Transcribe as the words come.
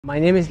My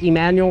name is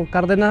Emanuel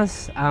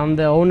Cardenas. I'm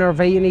the owner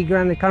of A&E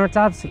Granite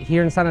countertops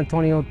here in San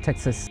Antonio,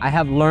 Texas. I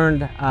have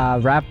learned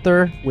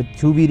Raptor with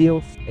 2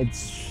 videos.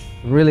 It's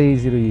really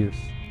easy to use.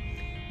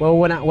 Well,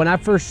 when I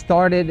first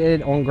started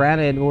it on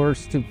granite,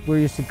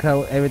 we used to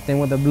coat everything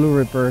with a Blue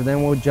Ripper.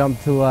 Then we'll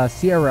jump to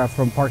Sierra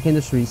from Park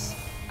Industries.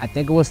 I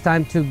think it was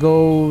time to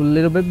go a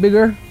little bit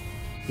bigger.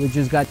 We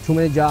just got too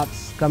many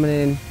jobs coming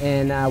in,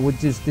 and we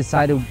just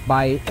decided to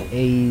buy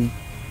a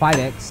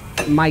 5X.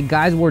 My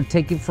guys were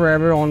taking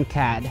forever on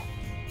CAD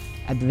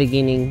at the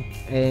beginning,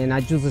 and I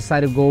just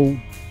decided to go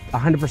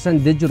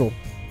 100% digital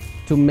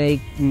to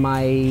make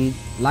my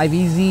life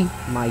easy,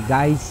 my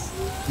guys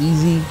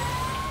easy.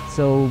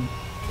 So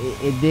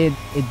it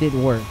did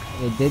work.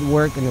 It did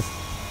work, and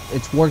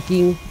it's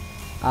working.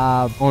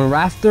 On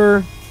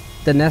Raptor,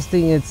 the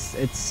nesting, it's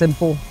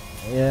simple.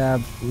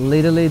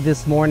 Literally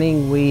this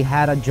morning we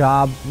had a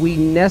job. We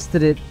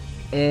nested it,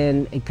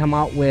 and it came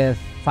out with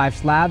 5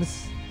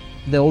 slabs.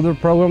 The older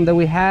program that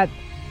we had,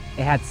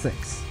 it had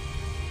 6.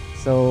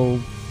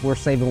 So we're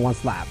saving 1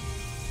 slab.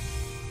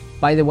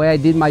 By the way, I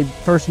did my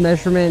first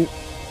measurement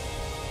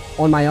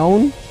on my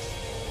own.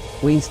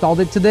 We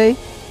installed it today,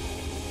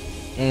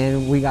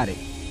 and we got it.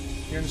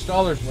 Your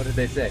installers, what did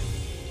they say?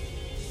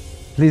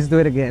 Please do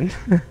it again.